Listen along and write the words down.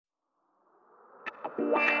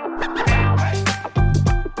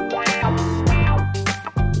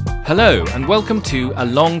Hello and welcome to A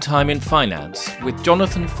Long Time in Finance with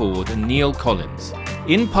Jonathan Ford and Neil Collins,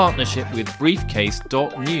 in partnership with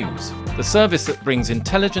Briefcase.News, the service that brings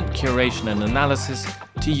intelligent curation and analysis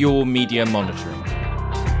to your media monitoring.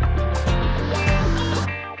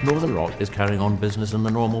 Northern Rock is carrying on business in the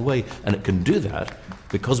normal way, and it can do that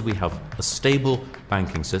because we have a stable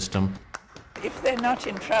banking system. If they're not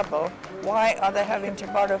in trouble, why are they having to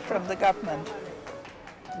borrow from the government?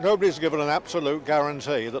 Nobody's given an absolute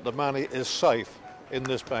guarantee that the money is safe in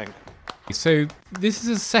this bank. So this is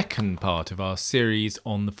the second part of our series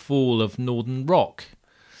on the fall of Northern Rock.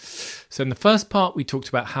 So in the first part we talked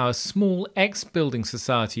about how a small ex-building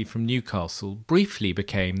society from Newcastle briefly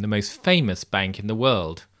became the most famous bank in the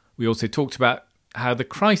world. We also talked about how the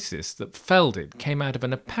crisis that felled it came out of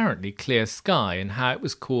an apparently clear sky and how it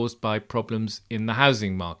was caused by problems in the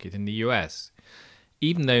housing market in the US,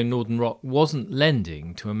 even though Northern Rock wasn't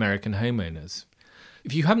lending to American homeowners.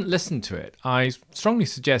 If you haven't listened to it, I strongly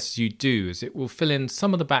suggest you do, as it will fill in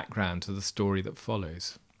some of the background to the story that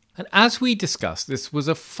follows. And as we discussed, this was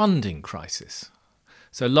a funding crisis.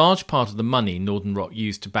 So a large part of the money Northern Rock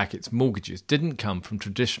used to back its mortgages didn't come from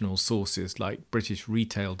traditional sources like British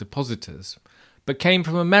retail depositors, but came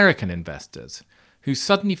from American investors who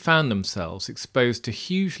suddenly found themselves exposed to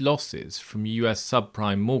huge losses from US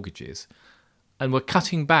subprime mortgages and were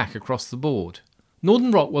cutting back across the board.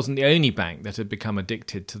 Northern Rock wasn't the only bank that had become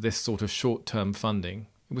addicted to this sort of short-term funding.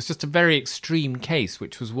 It was just a very extreme case,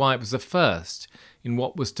 which was why it was the first in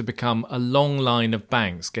what was to become a long line of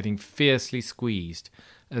banks getting fiercely squeezed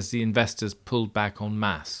as the investors pulled back en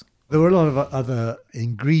masse. There were a lot of other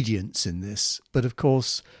ingredients in this, but of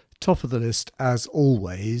course, top of the list, as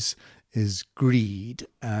always, is greed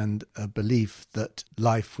and a belief that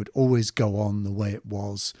life would always go on the way it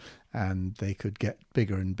was and they could get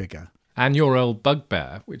bigger and bigger. And your old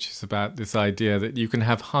bugbear, which is about this idea that you can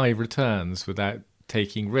have high returns without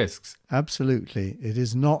taking risks. Absolutely. It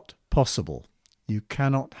is not possible. You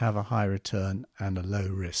cannot have a high return and a low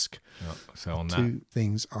risk. Yeah, so on Two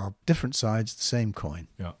things are different sides of the same coin.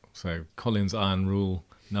 Yeah, so Collins' iron rule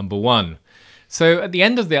number one. So at the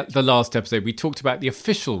end of the last episode, we talked about the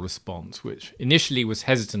official response, which initially was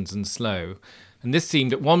hesitant and slow. And this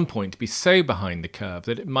seemed at one point to be so behind the curve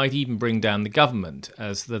that it might even bring down the government,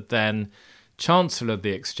 as the then Chancellor of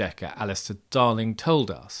the Exchequer, Alistair Darling, told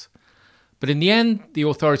us. But in the end, the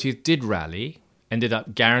authorities did rally, ended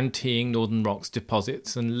up guaranteeing Northern Rock's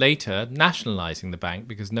deposits and later nationalising the bank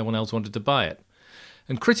because no one else wanted to buy it.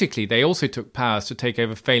 And critically, they also took powers to take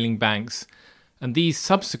over failing banks, and these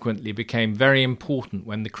subsequently became very important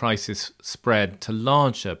when the crisis spread to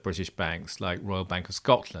larger British banks like Royal Bank of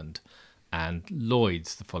Scotland and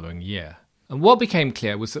Lloyds the following year. And what became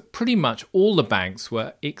clear was that pretty much all the banks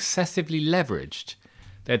were excessively leveraged.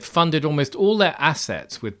 They had funded almost all their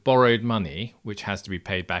assets with borrowed money, which has to be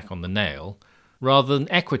paid back on the nail, rather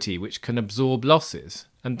than equity, which can absorb losses.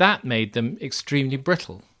 And that made them extremely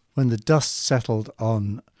brittle. When the dust settled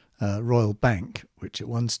on Royal Bank, which at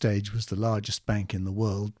one stage was the largest bank in the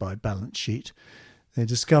world by balance sheet, they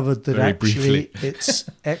discovered that its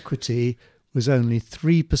equity was only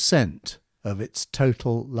 3% of its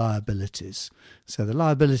total liabilities. So the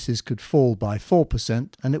liabilities could fall by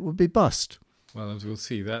 4% and it would be bust. Well, as we'll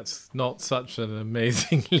see, that's not such an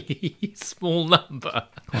amazingly small number.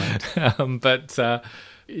 But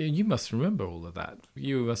you must remember all of that.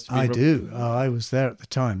 You must. I do. I was there at the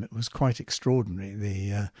time. It was quite extraordinary.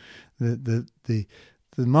 The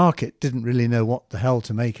market didn't really know what the hell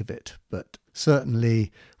to make of it, but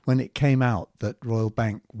certainly when it came out that Royal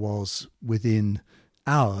Bank was within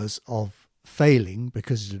hours of failing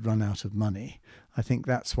because it had run out of money, I think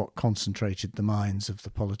that's what concentrated the minds of the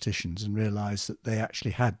politicians and realised that they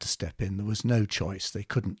actually had to step in. There was no choice. They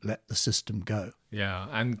couldn't let the system go. Yeah,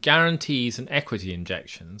 and guarantees and equity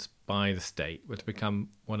injections by the state were to become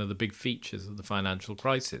one of the big features of the financial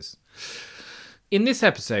crisis. In this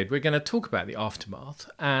episode, we're going to talk about the aftermath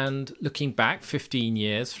and, looking back 15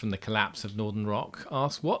 years from the collapse of Northern Rock,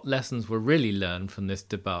 ask what lessons were really learned from this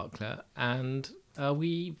debacle, and are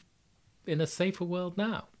we in a safer world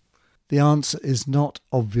now? The answer is not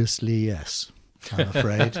obviously yes, I'm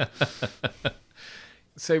afraid.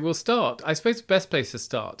 So we'll start. I suppose the best place to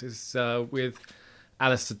start is with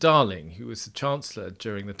Alistair Darling, who was the Chancellor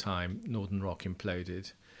during the time Northern Rock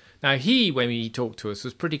imploded. Now, when he talked to us,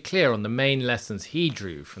 was pretty clear on the main lessons he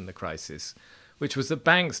drew from the crisis, which was that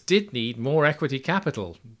banks did need more equity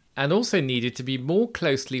capital and also needed to be more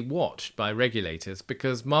closely watched by regulators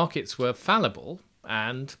because markets were fallible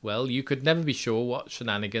and, well, you could never be sure what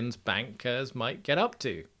shenanigans bankers might get up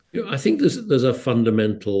to. I think there's a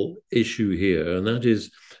fundamental issue here, and that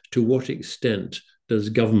is to what extent does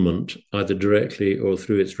government, either directly or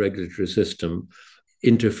through its regulatory system,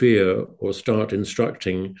 interfere or start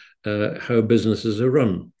instructing how businesses are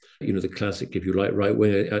run? The classic, if you like,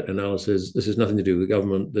 right-wing analysis, this has nothing to do with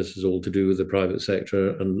government, this is all to do with the private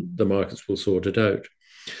sector, and the markets will sort it out.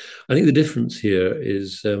 I think the difference here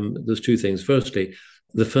is there's two things. Firstly,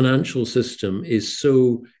 the financial system is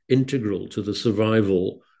so integral to the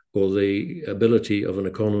survival or the ability of an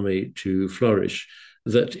economy to flourish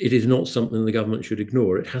that it is not something the government should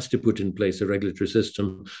ignore. It has to put in place a regulatory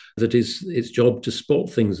system that is its job to spot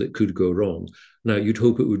things that could go wrong. Now, you'd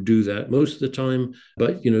hope it would do that most of the time,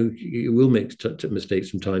 but, it will make mistakes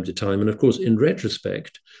from time to time. And of course, in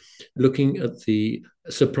retrospect, looking at the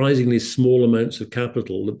surprisingly small amounts of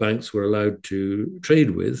capital that banks were allowed to trade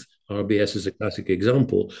with, RBS is a classic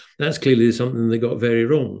example, that's clearly something they got very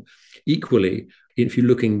wrong. Equally, if you're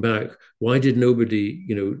looking back, why did nobody,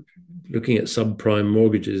 looking at subprime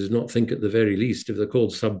mortgages, not think at the very least, if they're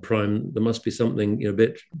called subprime, there must be something a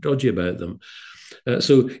bit dodgy about them.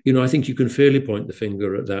 So I think you can fairly point the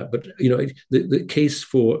finger at that. But, the case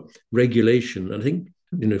for regulation, I think,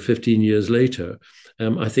 15 years later,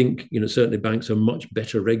 I think, certainly banks are much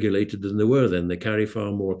better regulated than they were then. They carry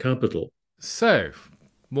far more capital. So,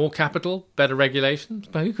 more capital, better regulation.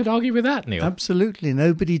 But who could argue with that, Neil? Absolutely.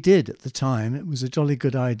 Nobody did at the time. It was a jolly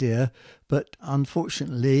good idea. But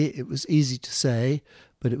unfortunately, it was easy to say,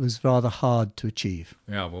 but it was rather hard to achieve.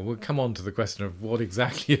 Yeah, well, we'll come on to the question of what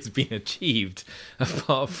exactly has been achieved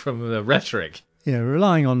apart from the rhetoric. Yeah,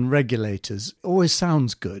 relying on regulators always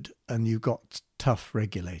sounds good, and you've got tough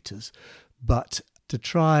regulators. But to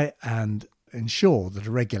try and ensure that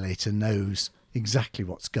a regulator knows exactly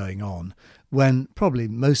what's going on, when probably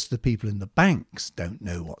most of the people in the banks don't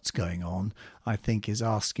know what's going on, I think is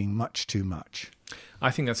asking much too much.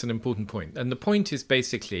 I think that's an important point. And the point is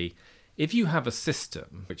basically, if you have a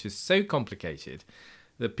system which is so complicated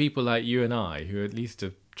that people like you and I, who at least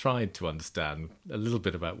have tried to understand a little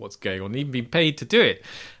bit about what's going on, even been paid to do it,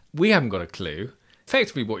 we haven't got a clue.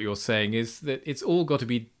 Effectively, what you're saying is that it's all got to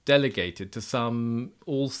be delegated to some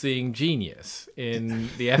all-seeing genius in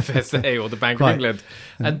the FSA or the Bank of England.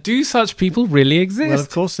 And do such people really exist? Well, of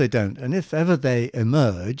course they don't. And if ever they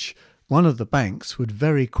emerge, one of the banks would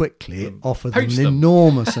very quickly offer them an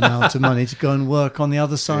enormous amount of money to go and work on the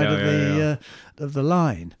other side of the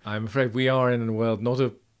line. I'm afraid we are in a world not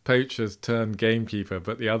of poachers turned gamekeeper,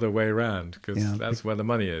 but the other way around, because that's where the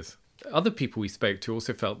money is. Other people we spoke to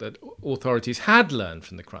also felt that authorities had learned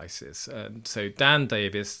from the crisis. And so Dan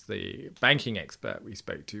Davis, the banking expert we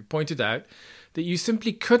spoke to, pointed out that you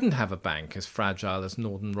simply couldn't have a bank as fragile as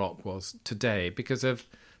Northern Rock was today because of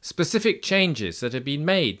specific changes that had been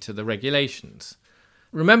made to the regulations.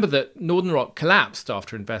 Remember that Northern Rock collapsed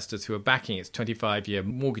after investors who were backing its 25-year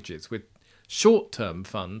mortgages with short-term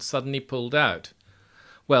funds suddenly pulled out.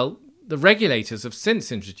 Well, the regulators have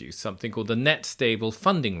since introduced something called the net stable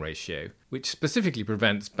funding ratio, which specifically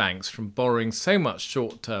prevents banks from borrowing so much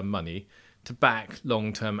short-term money to back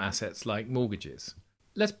long-term assets like mortgages.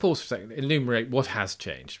 Let's pause for a second and enumerate what has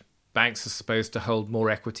changed. Banks are supposed to hold more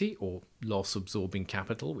equity or loss-absorbing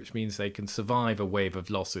capital, which means they can survive a wave of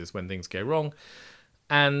losses when things go wrong.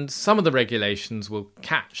 And some of the regulations will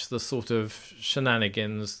catch the sort of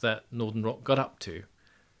shenanigans that Northern Rock got up to.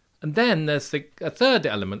 And then there's a third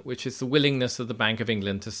element, which is the willingness of the Bank of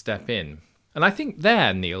England to step in. And I think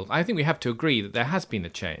there, Neil, I think we have to agree that there has been a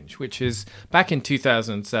change, which is back in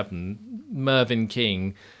 2007, Mervyn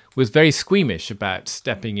King was very squeamish about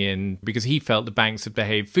stepping in because he felt the banks had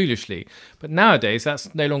behaved foolishly. But nowadays,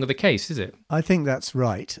 that's no longer the case, is it? I think that's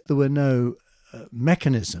right. There were no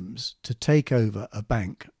mechanisms to take over a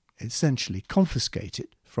bank, essentially confiscate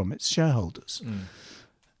it from its shareholders.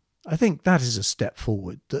 I think that is a step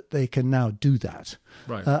forward, that they can now do that.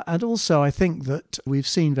 Right. And also, I think that we've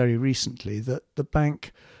seen very recently that the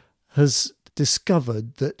bank has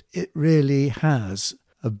discovered that it really has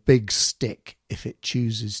a big stick if it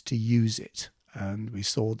chooses to use it. And we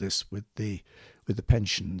saw this with the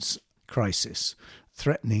pensions crisis,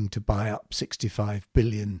 threatening to buy up £65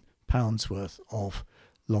 billion worth of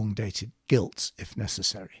long-dated gilts if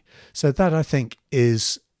necessary. So that, I think,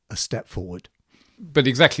 is a step forward. But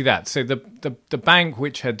exactly that. So the bank,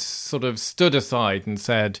 which had sort of stood aside and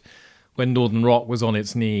said, when Northern Rock was on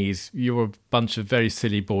its knees, you're a bunch of very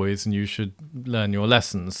silly boys and you should learn your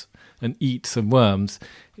lessons and eat some worms,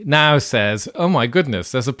 now says, oh my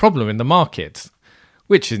goodness, there's a problem in the market,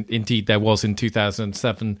 which indeed there was in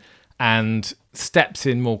 2007, and steps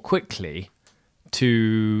in more quickly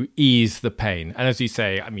to ease the pain. And as you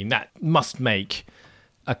say, I mean, that must make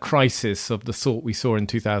a crisis of the sort we saw in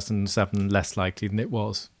 2007 less likely than it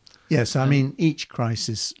was. Yes, I mean, each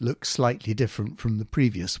crisis looks slightly different from the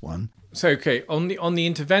previous one. So, okay, on the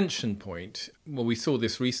intervention point, well, we saw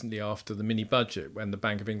this recently after the mini-budget when the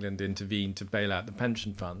Bank of England intervened to bail out the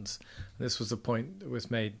pension funds. This was a point that was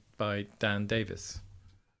made by Dan Davis.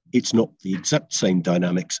 It's not the exact same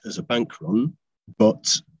dynamics as a bank run,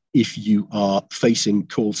 but if you are facing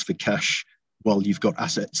calls for cash while you've got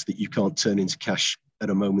assets that you can't turn into cash at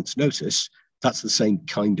a moment's notice, that's the same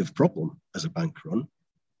kind of problem as a bank run.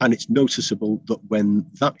 And it's noticeable that when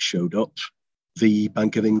that showed up, the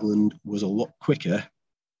Bank of England was a lot quicker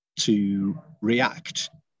to react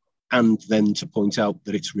and then to point out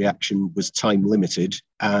that its reaction was time limited.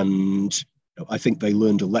 And I think they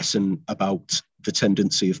learned a lesson about the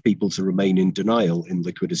tendency of people to remain in denial in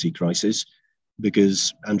liquidity crisis,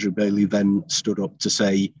 because Andrew Bailey then stood up to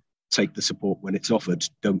say, take the support when it's offered,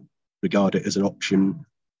 don't regard it as an option.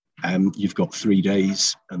 You've got 3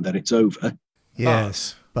 days and then it's over.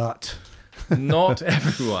 Yes, but not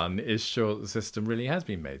everyone is sure that the system really has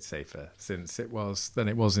been made safer than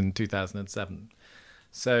it was in 2007.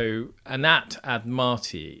 So Anat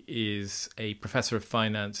Admati is a professor of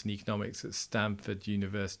finance and economics at Stanford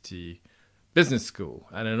University Business School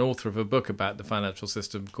and an author of a book about the financial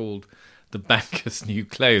system called The Banker's New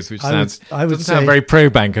Clothes, which doesn't sound very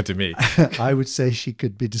pro-banker to me. I would say she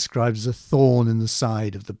could be described as a thorn in the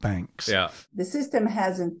side of the banks. Yeah. The system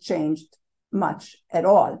hasn't changed much at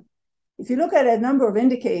all. If you look at a number of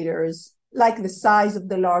indicators, like the size of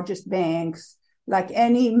the largest banks, like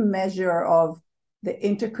any measure of the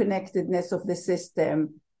interconnectedness of the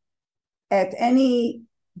system, at any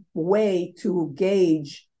way to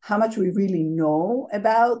gauge how much we really know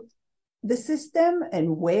about the system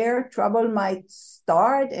and where trouble might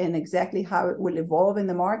start and exactly how it will evolve in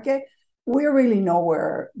the market, we're really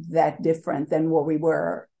nowhere that different than what we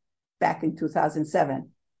were back in 2007.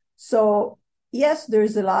 So yes,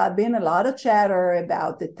 there's been a lot of chatter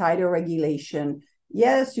about the tighter regulation.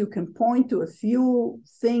 Yes, you can point to a few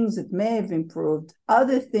things that may have improved.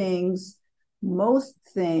 Other things, most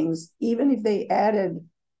things, even if they added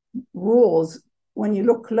rules, when you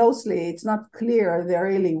look closely, it's not clear they're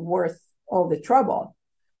really worth all the trouble.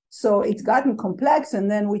 So it's gotten complex,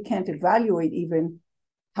 and then we can't evaluate even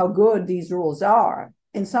how good these rules are.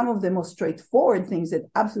 And some of the most straightforward things that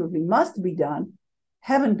absolutely must be done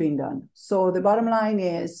haven't been done. So the bottom line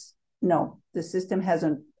is, no, the system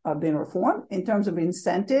hasn't been reformed. In terms of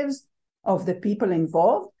incentives of the people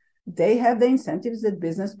involved, they have the incentives that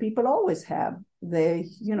business people always have. They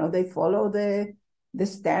follow the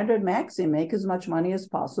standard maxim, make as much money as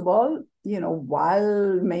possible,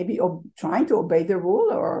 while maybe trying to obey the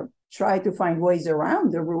rule or try to find ways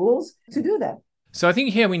around the rules to do that. So I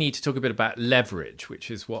think here we need to talk a bit about leverage,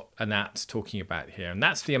 which is what Anat's talking about here. And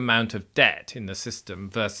that's the amount of debt in the system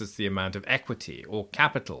versus the amount of equity or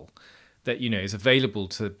capital that, is available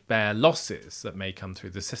to bear losses that may come through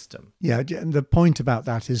the system. Yeah, and the point about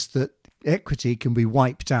that is that equity can be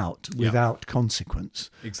wiped out without consequence,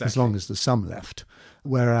 exactly, as long as there's some left,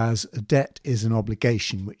 whereas a debt is an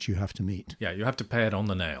obligation which you have to meet. Yeah, you have to pay it on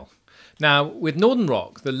the nail. Now, with Northern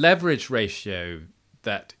Rock, the leverage ratio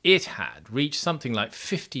that it had reached something like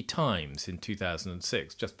 50 times in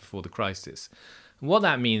 2006, just before the crisis. And what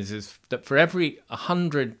that means is that for every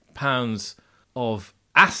 £100 of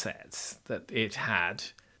assets that it had,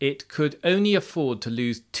 it could only afford to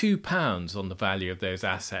lose £2 on the value of those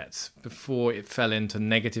assets before it fell into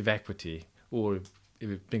negative equity, or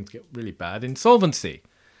if things get really bad, insolvency.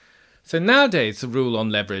 So nowadays the rule on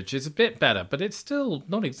leverage is a bit better, but it's still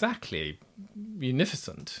not exactly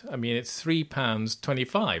munificent. I mean, it's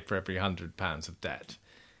 £3.25 for every £100 of debt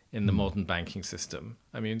in the modern banking system.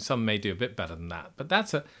 I mean, some may do a bit better than that, but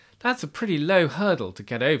that's a pretty low hurdle to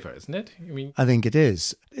get over, isn't it? I think it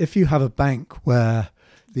is. If you have a bank where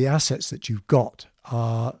the assets that you've got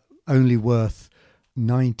are only worth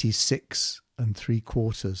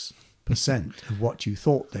 96.75% of what you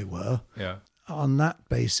thought they were, yeah. On that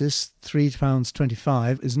basis,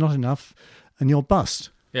 £3.25 is not enough and you're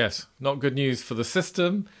bust. Yes, not good news for the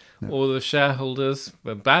system or the shareholders.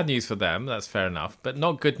 Well, bad news for them, that's fair enough, but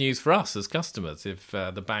not good news for us as customers if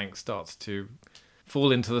the bank starts to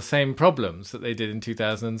fall into the same problems that they did in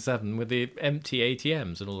 2007 with the empty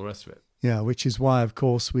ATMs and all the rest of it. Yeah, which is why, of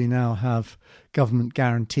course, we now have government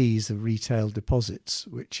guarantees of retail deposits,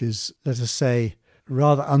 which is, let us say,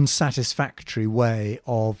 rather unsatisfactory way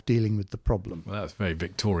of dealing with the problem. Well, that's a very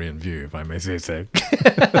Victorian view, if I may say so.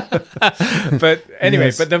 But anyway,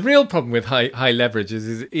 Yes. But the real problem with high leverage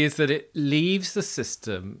is that it leaves the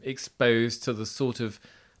system exposed to the sort of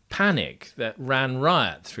panic that ran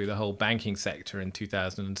riot through the whole banking sector in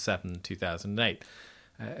 2007, 2008.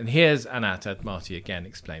 And here's Anat Admati again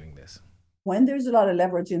explaining this. When there's a lot of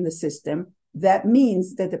leverage in the system, that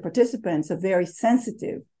means that the participants are very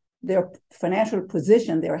sensitive. Their financial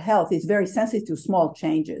position, their health is very sensitive to small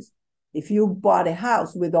changes. If you bought a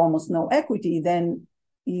house with almost no equity, then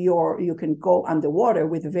you can go underwater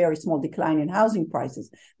with a very small decline in housing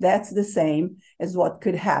prices. That's the same as what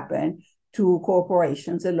could happen to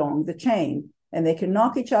corporations along the chain. And they can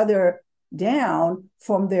knock each other down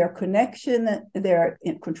from their contractual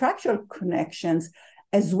connections,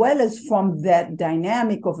 as well as from that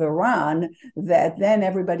dynamic of Iran that then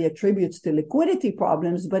everybody attributes to liquidity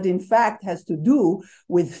problems, but in fact has to do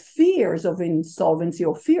with fears of insolvency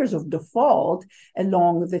or fears of default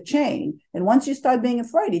along the chain. And once you start being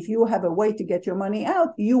afraid, if you have a way to get your money out,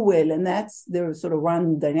 you will. And that's the sort of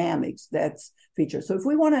run dynamics, that's feature. So if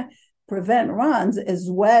we want to prevent runs as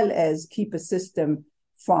well as keep a system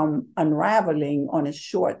from unraveling on a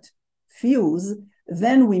short fuse,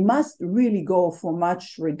 then we must really go for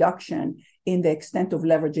much reduction in the extent of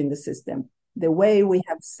leverage in the system. The way we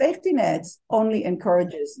have safety nets only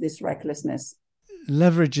encourages this recklessness.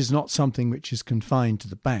 Leverage is not something which is confined to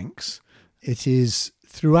the banks. It is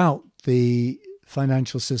throughout the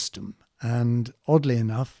financial system. And oddly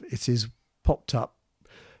enough, it is popped up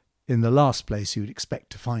in the last place you would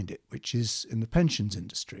expect to find it, which is in the pensions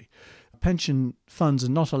industry. Pension funds are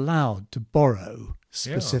not allowed to borrow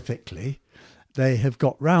specifically. Yeah. They have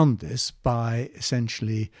got round this by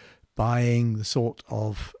essentially buying the sort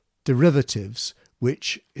of derivatives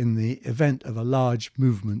which, in the event of a large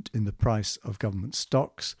movement in the price of government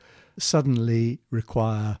stocks, suddenly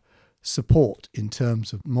require support in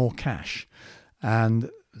terms of more cash.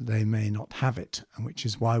 And they may not have it, which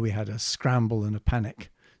is why we had a scramble and a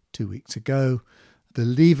panic 2 weeks ago. The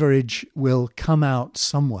leverage will come out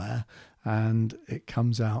somewhere, and it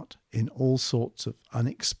comes out in all sorts of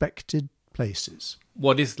unexpected places.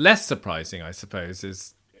 What is less surprising, I suppose,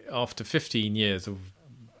 is after 15 years of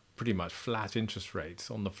pretty much flat interest rates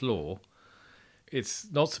on the floor, it's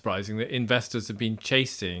not surprising that investors have been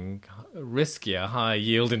chasing riskier, higher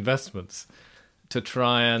yield investments to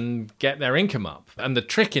try and get their income up. And the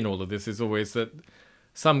trick in all of this is always that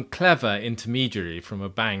some clever intermediary from a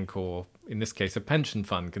bank, or in this case a pension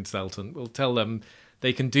fund consultant, will tell them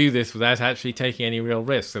they can do this without actually taking any real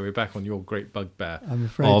risk. So we're back on your great bugbear. I'm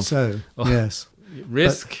afraid so, yes.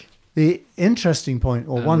 Risk. But the interesting point,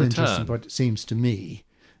 or one return. Interesting point, it seems to me,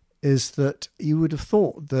 is that you would have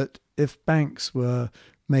thought that if banks were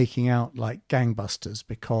making out like gangbusters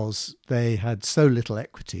because they had so little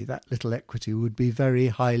equity, that little equity would be very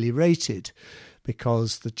highly rated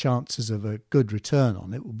because the chances of a good return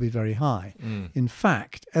on it would be very high. In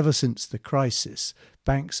fact, ever since the crisis,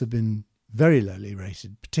 banks have been very lowly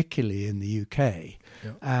rated, particularly in the UK,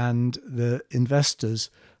 and the investors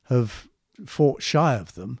have fought shy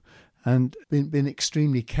of them and been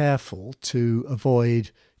extremely careful to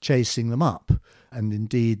avoid chasing them up. And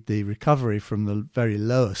indeed, the recovery from the very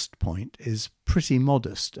lowest point is pretty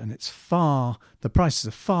modest, and the prices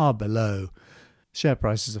are far below, share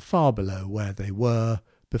prices are far below where they were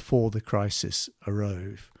before the crisis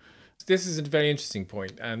arose. This is a very interesting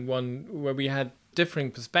point, and one where we had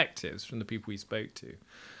differing perspectives from the people we spoke to.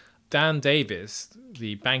 Dan Davis,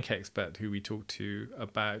 the bank expert who we talked to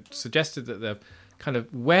about, suggested that the kind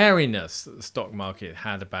of wariness that the stock market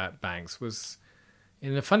had about banks was,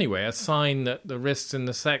 in a funny way, a sign that the risks in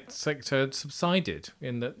the sector had subsided,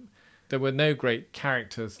 in that there were no great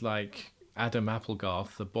characters like Adam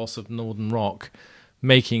Applegarth, the boss of Northern Rock,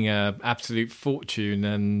 making an absolute fortune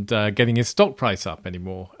and getting his stock price up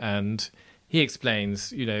anymore. And he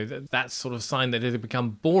explains, that's sort of sign that it had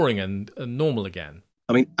become boring and normal again.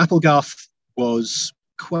 I mean, Applegarth was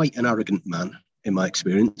quite an arrogant man, in my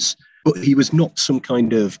experience, but he was not some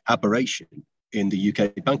kind of aberration in the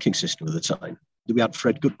UK banking system at the time. We had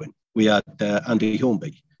Fred Goodwin, we had Andy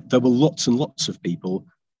Hornby. There were lots and lots of people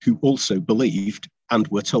who also believed and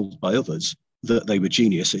were told by others that they were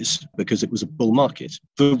geniuses because it was a bull market.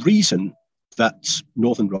 The reason that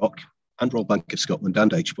Northern Rock and Royal Bank of Scotland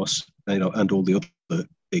and HBOS, and all the other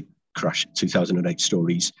big crash 2008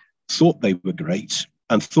 stories thought they were great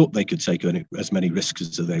and thought they could take as many risks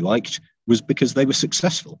as they liked was because they were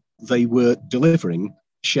successful. They were delivering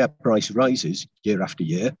share price rises year after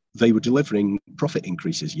year. They were delivering profit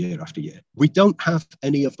increases year after year. We don't have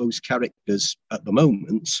any of those characters at the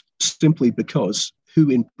moment simply because who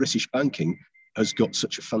in British banking has got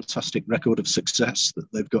such a fantastic record of success that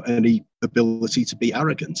they've got any ability to be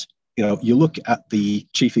arrogant? You look at the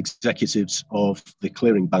chief executives of the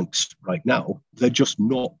clearing banks right now, they're just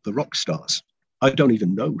not the rock stars. I don't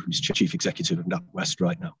even know who's chief executive of NatWest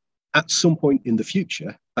right now. At some point in the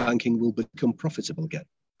future, banking will become profitable again.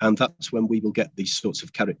 And that's when we will get these sorts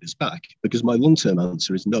of characters back. Because my long-term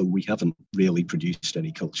answer is no, we haven't really produced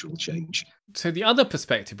any cultural change. So the other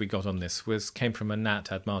perspective we got on this came from a Nat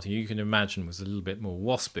Admarty, you can imagine was a little bit more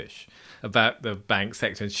waspish about the bank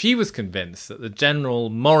sector. And she was convinced that the general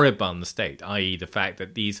moribund state, i.e. the fact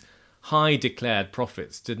that these high declared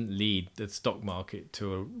profits didn't lead the stock market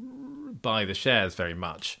to buy the shares very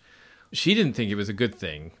much. She didn't think it was a good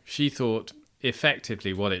thing. She thought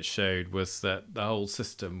effectively what it showed was that the whole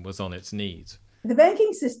system was on its knees. The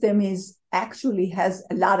banking system actually has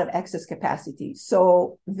a lot of excess capacity.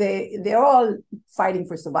 So they're all fighting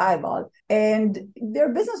for survival, and their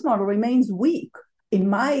business model remains weak. In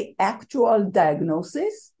my actual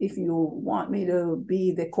diagnosis, if you want me to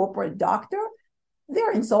be the corporate doctor,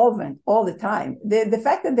 they're insolvent all the time. The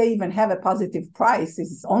fact that they even have a positive price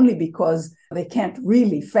is only because they can't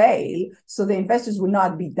really fail. So the investors will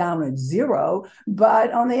not be down at zero.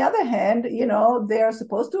 But on the other hand, they're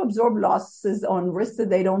supposed to absorb losses on risks that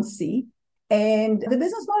they don't see. And the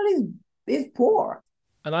business model is poor.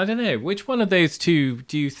 And I don't know, which one of those two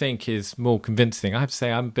do you think is more convincing? I have to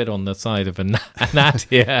say I'm a bit on the side of a Nat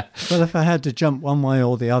here. Well, if I had to jump one way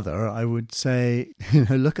or the other, I would say,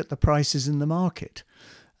 look at the prices in the market.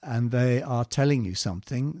 And they are telling you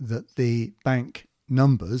something that the bank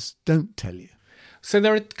numbers don't tell you. So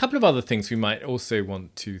there are a couple of other things we might also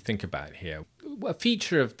want to think about here. A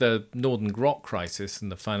feature of the Northern Rock crisis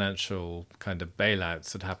and the financial kind of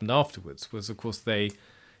bailouts that happened afterwards was, of course, they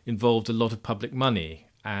involved a lot of public money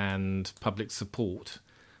and public support,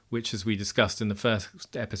 which, as we discussed in the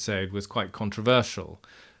first episode, was quite controversial.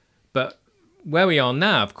 But where we are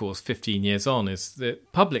now, of course, 15 years on, is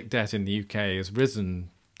that public debt in the UK has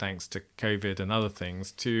risen, thanks to COVID and other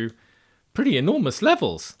things, to pretty enormous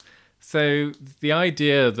levels. So the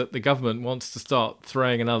idea that the government wants to start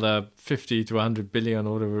throwing another 50 to 100 billion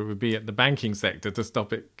or whatever it would be at the banking sector to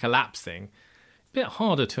stop it collapsing, a bit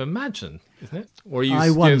harder to imagine, isn't it? Or are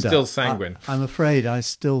you still sanguine? I'm afraid I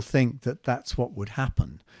still think that that's what would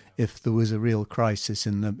happen if there was a real crisis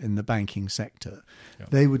in the banking sector. Yeah.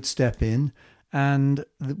 They would step in, and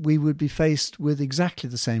we would be faced with exactly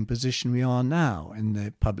the same position we are now in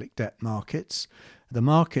the public debt markets. The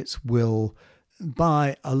markets will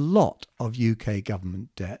buy a lot of UK government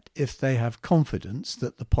debt if they have confidence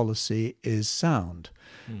that the policy is sound.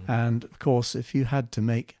 And of course, if you had to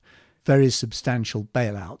make very substantial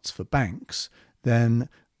bailouts for banks, then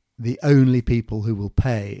the only people who will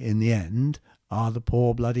pay in the end are the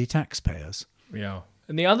poor bloody taxpayers. Yeah.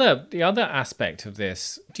 And the other aspect of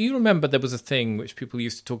this, do you remember there was a thing which people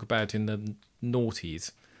used to talk about in the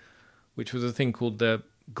noughties, which was a thing called the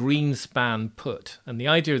Greenspan put? And the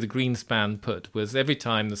idea of the Greenspan put was every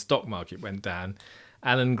time the stock market went down,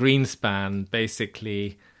 Alan Greenspan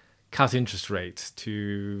basically cut interest rates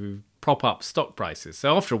to prop up stock prices.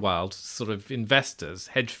 So after a while, sort of investors,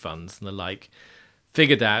 hedge funds and the like,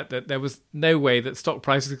 figured out that there was no way that stock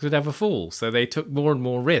prices could ever fall. So they took more and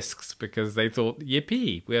more risks because they thought,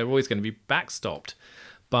 yippee, we're always going to be backstopped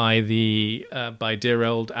by by dear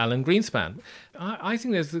old Alan Greenspan. I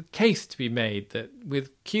think there's a case to be made that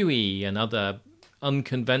with QE and other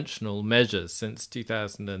unconventional measures since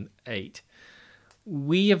 2008,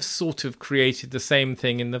 we have sort of created the same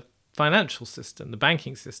thing in the financial system, the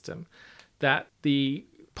banking system, that the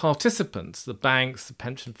participants, the banks, the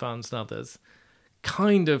pension funds and others,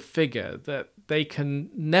 kind of figure that they can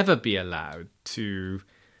never be allowed to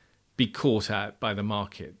be caught out by the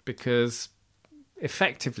market because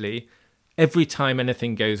effectively every time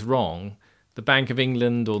anything goes wrong, the Bank of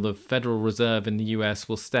England or the Federal Reserve in the US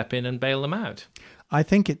will step in and bail them out. I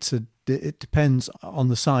think it depends on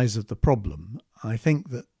the size of the problem. I think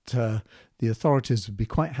that the authorities would be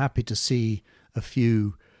quite happy to see a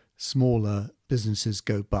few smaller businesses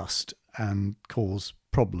go bust and cause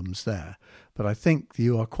problems there. But I think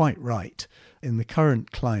you are quite right. In the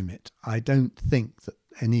current climate, I don't think that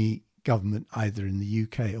any government, either in the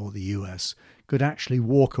UK or the US, could actually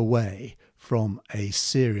walk away from a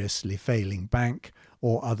seriously failing bank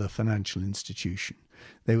or other financial institution.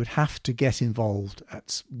 They would have to get involved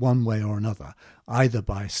at one way or another, either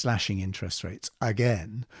by slashing interest rates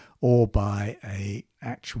again or by a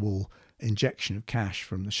actual injection of cash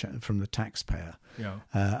from the taxpayer. Yeah.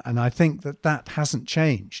 And I think that hasn't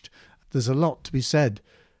changed. There's a lot to be said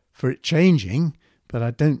for it changing, but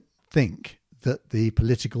I don't think that the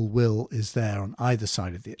political will is there on either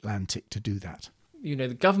side of the Atlantic to do that. The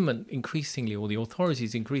government increasingly, or the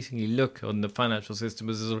authorities increasingly, look on the financial system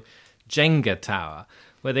as a sort of Jenga tower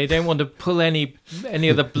where they don't want to pull any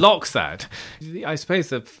of the blocks out. I suppose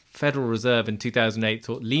the Federal Reserve in 2008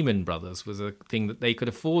 thought Lehman Brothers was a thing that they could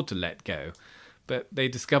afford to let go, but they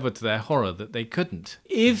discovered to their horror that they couldn't.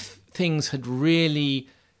 If things had really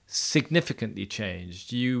significantly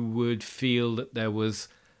changed, you would feel that there was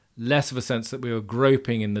less of a sense that we were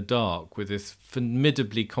groping in the dark with this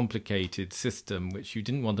formidably complicated system which you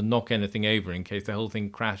didn't want to knock anything over in case the whole thing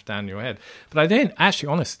crashed down your head. But I don't actually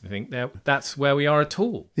honestly think that's where we are at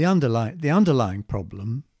all. The underlying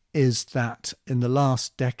problem is that in the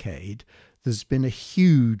last decade there's been a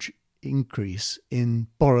huge increase in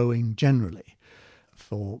borrowing generally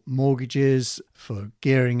for mortgages, for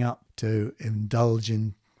gearing up to indulge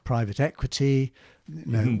in private equity.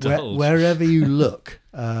 Wherever you look,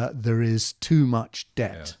 there is too much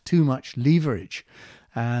debt, too much leverage.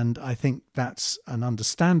 And I think that's an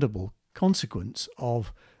understandable consequence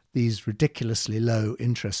of these ridiculously low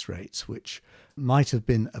interest rates, which might have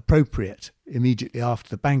been appropriate immediately after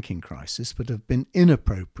the banking crisis, but have been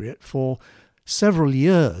inappropriate for several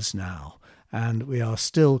years now. And we are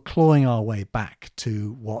still clawing our way back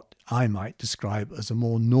to what I might describe as a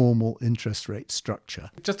more normal interest rate structure.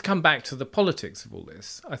 Just to come back to the politics of all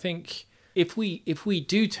this, I think if we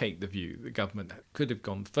do take the view the government could have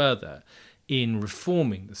gone further in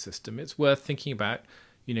reforming the system, it's worth thinking about,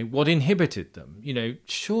 what inhibited them.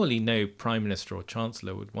 Surely no Prime Minister or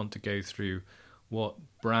Chancellor would want to go through what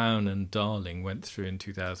Brown and Darling went through in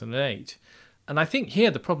 2008. And I think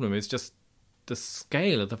here the problem is just the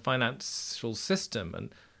scale of the financial system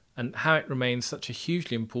and how it remains such a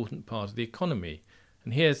hugely important part of the economy.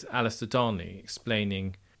 And here's Alistair Darnley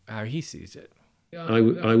explaining how he sees it. I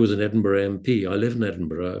was an Edinburgh MP. I live in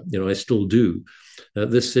Edinburgh. I still do.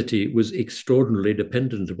 This city was extraordinarily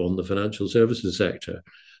dependent upon the financial services sector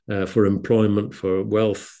for employment, for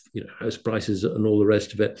wealth, house prices and all the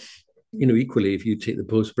rest of it. Equally, if you take the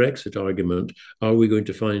post-Brexit argument, are we going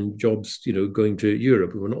to find jobs, going to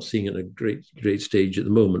Europe? We're not seeing it at a great stage at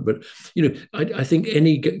the moment. But, I think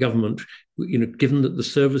any government, given that the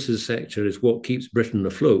services sector is what keeps Britain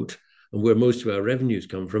afloat and where most of our revenues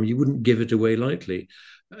come from, you wouldn't give it away lightly.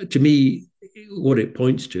 To me, what it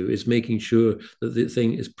points to is making sure that the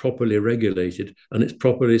thing is properly regulated and it's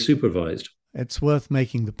properly supervised. It's worth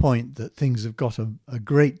making the point that things have got a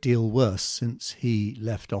great deal worse since he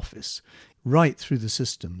left office. Right through the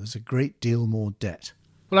system, there's a great deal more debt.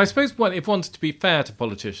 Well, I suppose if one's to be fair to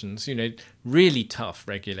politicians, really tough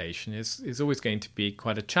regulation is always going to be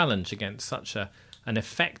quite a challenge against such an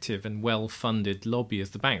effective and well-funded lobby as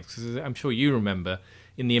the banks. Because I'm sure you remember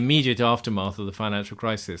in the immediate aftermath of the financial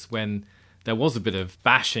crisis when there was a bit of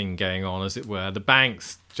bashing going on, as it were. The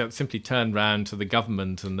banks just simply turned round to the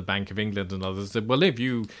government and the Bank of England and others and said, well, if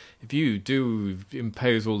you do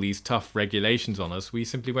impose all these tough regulations on us, we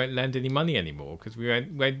simply won't lend any money anymore because we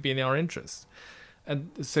won't be in our interests. And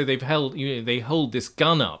so they hold this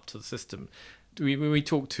gun up to the system. When we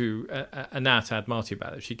talked to Anat Admati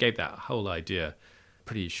about it, she gave that whole idea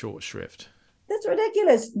pretty short shrift. That's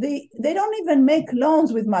ridiculous. They don't even make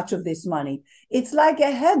loans with much of this money. It's like a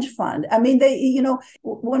hedge fund. I mean,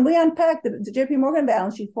 when we unpacked the JP Morgan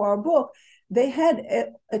balance sheet for our book, they had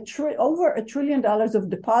over $1 trillion of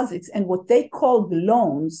deposits, and what they called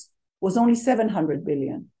loans was only $700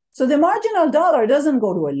 billion. So the marginal dollar doesn't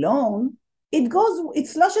go to a loan. It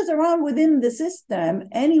slushes around within the system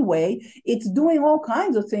anyway. It's doing all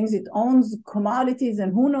kinds of things. It owns commodities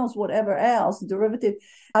and who knows whatever else, derivative,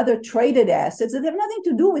 other traded assets that have nothing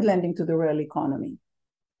to do with lending to the real economy.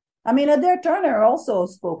 I mean, Adair Turner also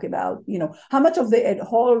spoke about, how much of the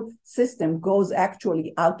whole system goes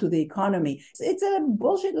actually out to the economy. It's a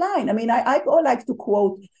bullshit line. I mean, I like to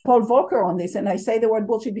quote Paul Volcker on this, and I say the word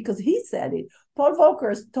bullshit because he said it. Paul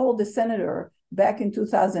Volcker told the senator back in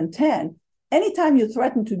 2010, anytime you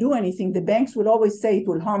threaten to do anything, the banks will always say it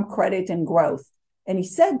will harm credit and growth. And he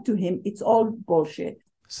said to him, it's all bullshit.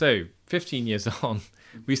 So, 15 years on,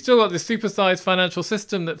 we still got this supersized financial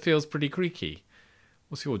system that feels pretty creaky.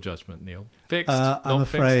 What's your judgment, Neil? Fixed? I'm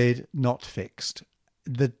afraid not fixed.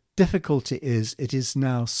 The difficulty is it is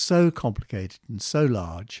now so complicated and so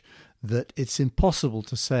large that it's impossible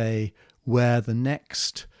to say where the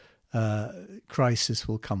next crisis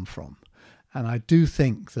will come from. And I do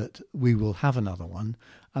think that we will have another one.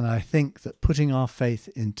 And I think that putting our faith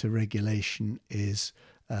into regulation is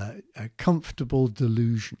a comfortable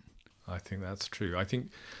delusion. I think that's true. I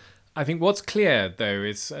think what's clear, though,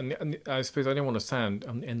 is, and I suppose I don't want to end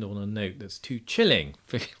on a note that's too chilling,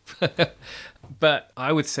 but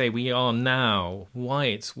I would say we are now, why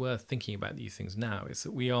it's worth thinking about these things now, is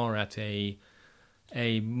that we are at a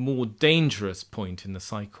more dangerous point in the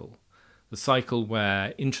cycle the cycle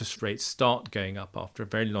where interest rates start going up after a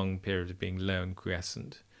very long period of being low and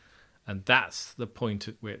quiescent. And that's the point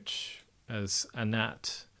at which, as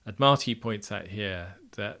Anat Admati points out here,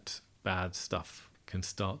 that bad stuff can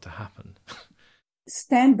start to happen.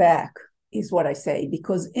 Stand back is what I say,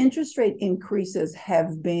 because interest rate increases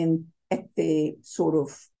have been at the sort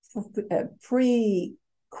of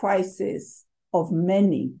pre-crisis of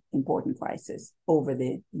many important crises over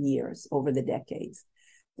the years, over the decades.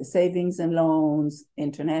 The savings and loans,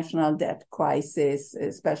 international debt crisis,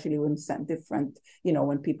 especially when some different,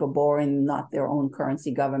 when people borrowing not their own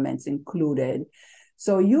currency, governments included.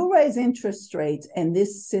 So you raise interest rates and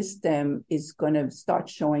this system is going to start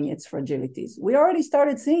showing its fragilities. We already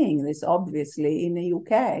started seeing this, obviously, in the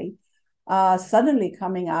UK, suddenly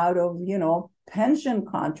coming out of, pension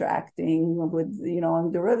contracting with,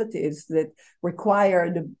 on derivatives that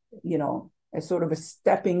required, a sort of a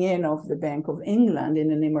stepping in of the Bank of England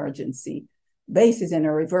in an emergency basis and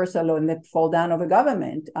a reversal and the fall down of a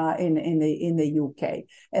government in the UK.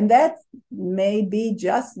 And that may be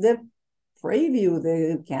just the preview,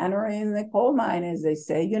 the canary in the coal mine, as they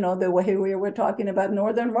say, the way we were talking about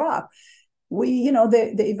Northern Rock.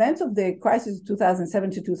 The events of the crisis of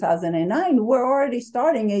 2007 to 2009 were already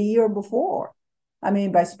starting a year before. I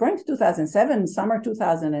mean, by spring 2007, summer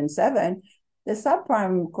 2007, the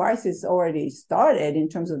subprime crisis already started in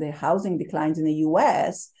terms of the housing declines in the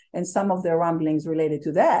US and some of the rumblings related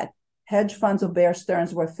to that. Hedge funds of Bear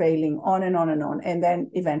Stearns were failing, on and on and on. And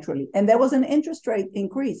then eventually, and there was an interest rate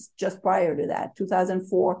increase just prior to that,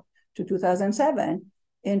 2004 to 2007,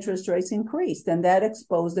 interest rates increased. And that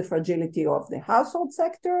exposed the fragility of the household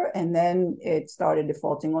sector. And then it started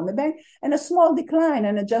defaulting on the bank. And a small decline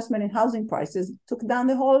and adjustment in housing prices took down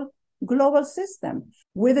the whole global system.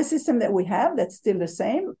 With the system that we have, that's still the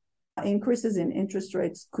same, increases in interest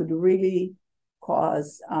rates could really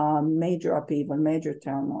cause major upheaval, major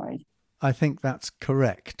turmoil. I think that's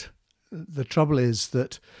correct. The trouble is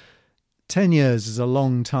that 10 years is a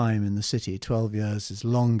long time in the city, 12 years is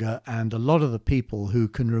longer, and a lot of the people who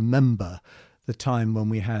can remember the time when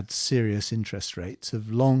we had serious interest rates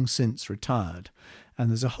have long since retired. And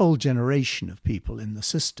there's a whole generation of people in the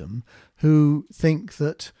system who think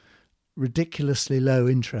that ridiculously low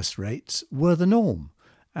interest rates were the norm,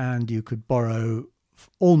 and you could borrow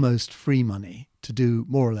almost free money to do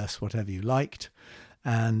more or less whatever you liked.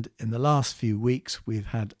 And in the last few weeks, we've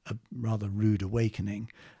had a rather rude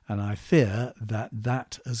awakening, and I fear that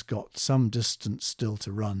that has got some distance still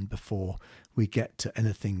to run before we get to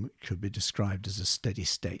anything which could be described as a steady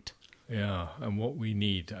state. Yeah, and what we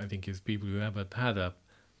need, I think, is people who haven't had a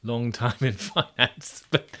long time in finance,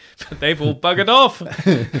 but they've all buggered off.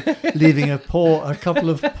 Leaving a couple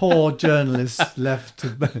of poor journalists left to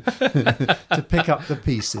pick up the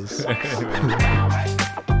pieces.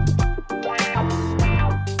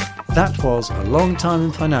 That was A Long Time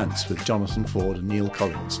in Finance with Jonathan Ford and Neil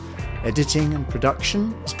Collins. Editing and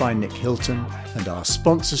production is by Nick Hilton, and our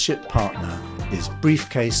sponsorship partner is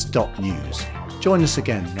Briefcase.News. Join us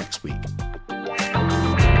again next week.